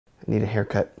I need a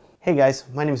haircut. Hey guys,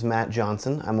 my name is Matt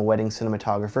Johnson. I'm a wedding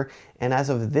cinematographer, and as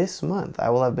of this month,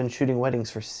 I will have been shooting weddings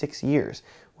for 6 years,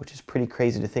 which is pretty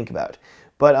crazy to think about.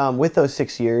 But with those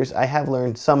 6 years, I have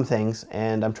learned some things,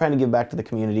 and I'm trying to give back to the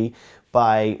community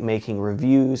by making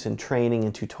reviews and training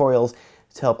and tutorials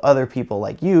to help other people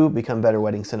like you become better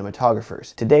wedding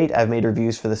cinematographers. To date, I've made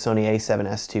reviews for the Sony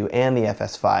A7S II and the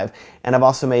FS5, and I've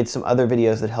also made some other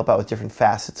videos that help out with different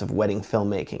facets of wedding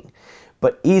filmmaking.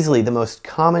 But easily the most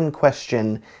common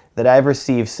question that I've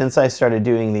received since I started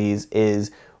doing these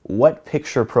is, what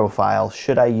picture profile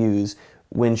should I use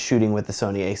when shooting with the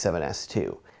Sony A7S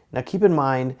II? Now keep in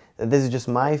mind that this is just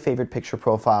my favorite picture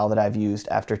profile that I've used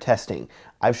after testing.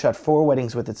 I've shot 4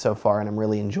 weddings with it so far and I'm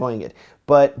really enjoying it.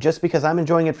 But just because I'm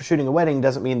enjoying it for shooting a wedding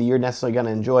doesn't mean that you're necessarily going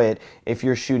to enjoy it if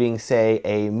you're shooting, say,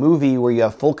 a movie where you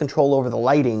have full control over the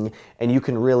lighting and you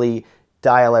can really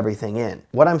dial everything in.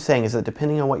 What I'm saying is that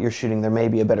depending on what you're shooting, there may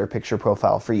be a better picture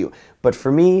profile for you. But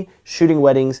for me, shooting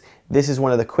weddings, this is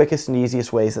one of the quickest and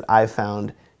easiest ways that I've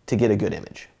found to get a good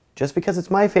image. Just because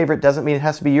it's my favorite doesn't mean it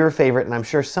has to be your favorite, and I'm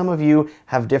sure some of you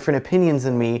have different opinions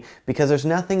than me because there's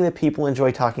nothing that people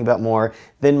enjoy talking about more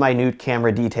than minute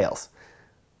camera details.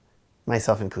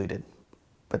 Myself included,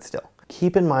 but still.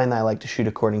 Keep in mind that I like to shoot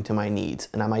according to my needs,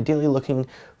 and I'm ideally looking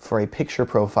for a picture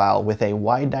profile with a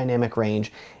wide dynamic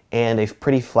range and a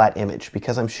pretty flat image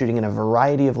because I'm shooting in a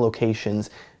variety of locations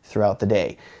throughout the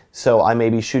day. So I may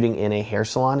be shooting in a hair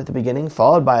salon at the beginning,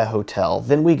 followed by a hotel,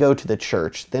 then we go to the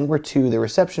church, then we're to the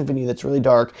reception venue that's really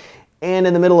dark, and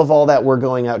in the middle of all that we're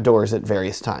going outdoors at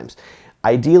various times.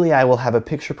 Ideally, I will have a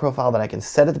picture profile that I can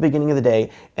set at the beginning of the day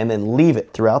and then leave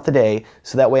it throughout the day,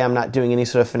 so that way I'm not doing any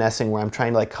sort of finessing where I'm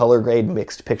trying to like color grade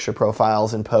mixed picture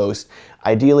profiles in post.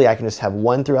 Ideally, I can just have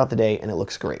one throughout the day and it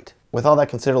looks great. With all that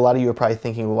considered, a lot of you are probably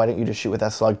thinking, well, why don't you just shoot with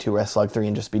S-Log2 or S-Log3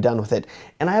 and just be done with it?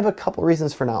 And I have a couple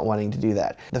reasons for not wanting to do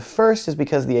that. The first is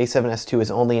because the A7S II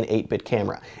is only an 8-bit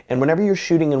camera. And whenever you're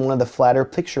shooting in one of the flatter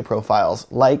picture profiles,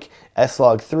 like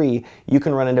S-Log3, you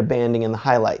can run into banding in the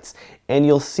highlights. And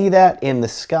you'll see that in the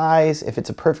skies. If it's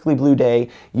a perfectly blue day,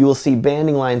 you will see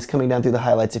banding lines coming down through the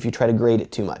highlights if you try to grade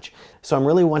it too much. So I'm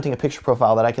really wanting a picture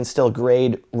profile that I can still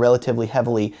grade relatively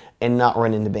heavily and not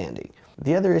run into banding.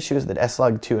 The other issue is that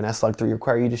S-Log2 and S-Log3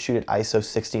 require you to shoot at ISO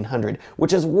 1600,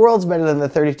 which is worlds better than the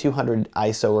 3200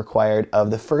 ISO required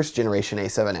of the first generation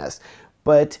A7S.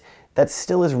 But that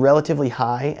still is relatively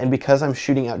high, and because I'm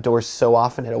shooting outdoors so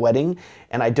often at a wedding,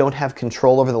 and I don't have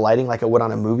control over the lighting like I would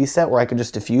on a movie set where I could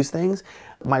just diffuse things,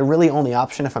 my really only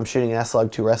option if I'm shooting an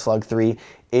S-Log2 or S-Log3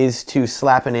 is to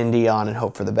slap an ND on and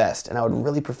hope for the best, and I would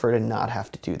really prefer to not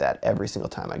have to do that every single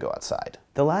time I go outside.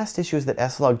 The last issue is that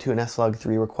S-Log2 and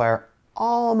S-Log3 require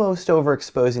almost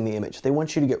overexposing the image. They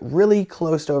want you to get really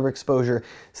close to overexposure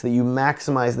so that you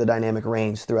maximize the dynamic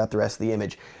range throughout the rest of the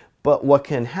image. But what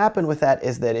can happen with that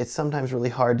is that it's sometimes really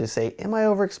hard to say, am I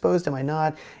overexposed, am I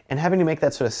not? And having to make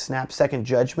that sort of snap-second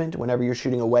judgment whenever you're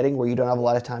shooting a wedding where you don't have a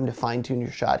lot of time to fine-tune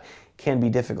your shot can be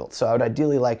difficult. So I would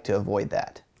ideally like to avoid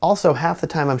that. Also, half the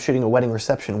time I'm shooting a wedding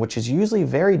reception, which is usually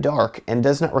very dark and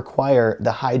does not require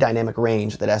the high dynamic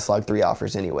range that S-Log3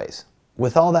 offers anyways.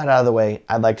 With all that out of the way,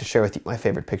 I'd like to share with you my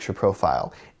favorite picture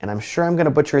profile. And I'm sure I'm going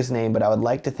to butcher his name, but I would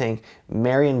like to thank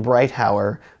Marian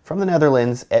Breithauer from the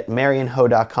Netherlands at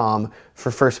marianho.com for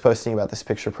first posting about this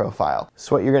picture profile.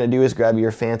 So what you're going to do is grab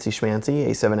your fancy schmancy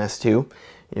A7S II.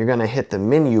 You're going to hit the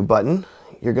menu button.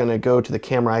 You're going to go to the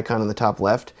camera icon in the top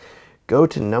left. Go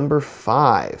to number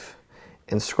 5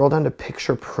 and scroll down to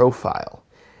picture profile.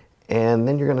 And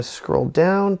then you're going to scroll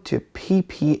down to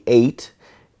PP8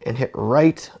 and hit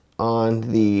right on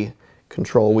the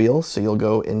control wheel, so you'll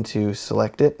go into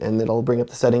select it and it'll bring up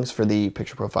the settings for the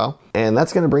picture profile, and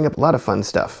that's going to bring up a lot of fun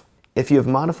stuff. If you have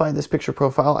modified this picture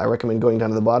profile, I recommend going down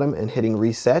to the bottom and hitting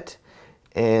reset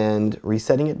and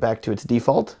resetting it back to its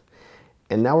default.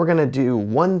 And now we're going to do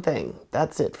one thing.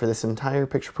 That's it for this entire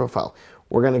picture profile.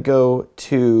 We're going to go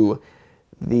to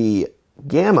the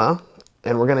gamma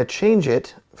and we're going to change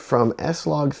it from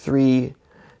S-Log3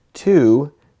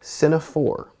 to Cine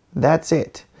 4. That's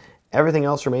it. Everything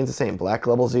else remains the same. Black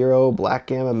level 0, black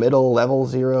gamma middle level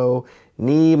 0,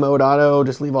 knee mode auto,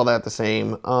 just leave all that the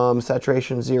same.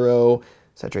 Saturation 0,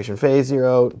 saturation phase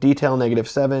 0, detail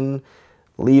 -7,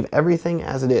 leave everything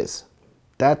as it is.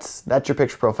 That's your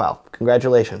picture profile.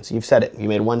 Congratulations, you've said it. You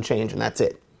made one change and that's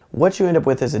it. What you end up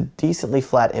with is a decently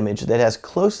flat image that has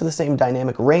close to the same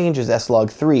dynamic range as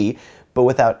S-Log3, but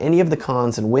without any of the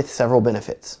cons and with several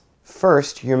benefits.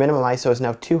 First, your minimum ISO is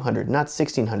now 200, not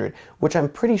 1600, which I'm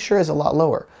pretty sure is a lot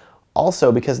lower.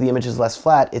 Also, because the image is less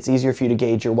flat, it's easier for you to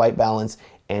gauge your white balance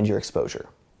and your exposure.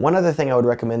 One other thing I would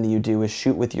recommend that you do is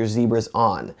shoot with your zebras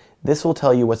on. This will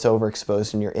tell you what's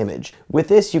overexposed in your image. With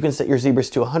this, you can set your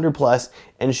zebras to 100 plus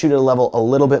and shoot at a level a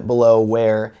little bit below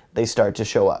where they start to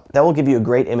show up. That will give you a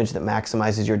great image that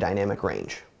maximizes your dynamic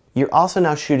range. You're also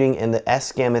now shooting in the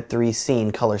S-Gamma3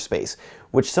 scene color space,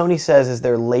 which Sony says is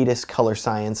their latest color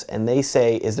science and they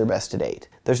say is their best to date.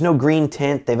 There's no green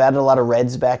tint, they've added a lot of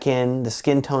reds back in, the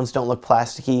skin tones don't look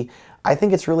plasticky. I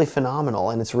think it's really phenomenal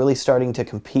and it's really starting to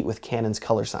compete with Canon's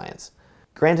color science.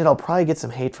 Granted, I'll probably get some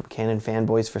hate from Canon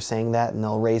fanboys for saying that, and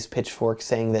they'll raise pitchforks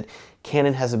saying that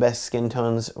Canon has the best skin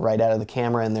tones right out of the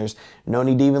camera and there's no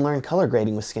need to even learn color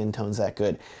grading with skin tones that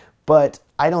good. But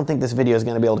I don't think this video is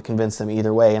going to be able to convince them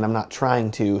either way, and I'm not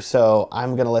trying to, so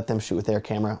I'm going to let them shoot with their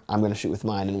camera, I'm going to shoot with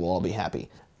mine, and we'll all be happy.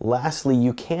 Lastly,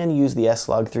 you can use the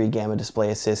S-Log3 Gamma Display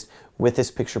Assist with this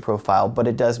picture profile, but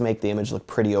it does make the image look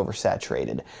pretty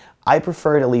oversaturated. I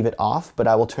prefer to leave it off, but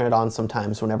I will turn it on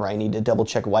sometimes whenever I need to double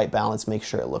check white balance, make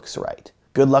sure it looks right.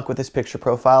 Good luck with this picture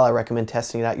profile. I recommend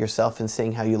testing it out yourself and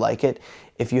seeing how you like it.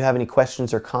 If you have any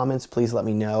questions or comments, please let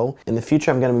me know. In the future,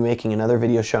 I'm going to be making another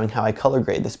video showing how I color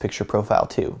grade this picture profile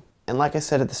too. And like I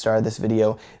said at the start of this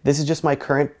video, this is just my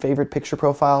current favorite picture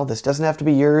profile. This doesn't have to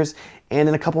be yours, and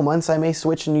in a couple months I may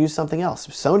switch and use something else.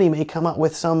 Sony may come up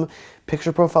with some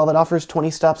picture profile that offers 20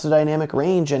 stops of dynamic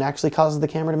range and actually causes the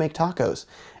camera to make tacos,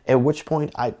 at which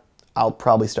point I'll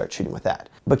probably start shooting with that.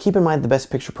 But keep in mind the best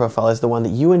picture profile is the one that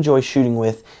you enjoy shooting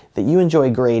with, that you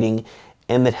enjoy grading,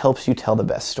 and that helps you tell the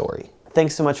best story.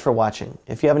 Thanks so much for watching.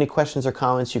 If you have any questions or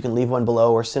comments, you can leave one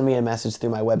below or send me a message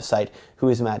through my website,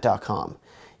 WhoisMatt.com.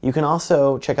 You can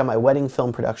also check out my wedding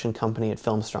film production company at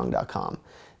filmstrong.com.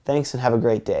 Thanks and have a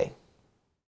great day.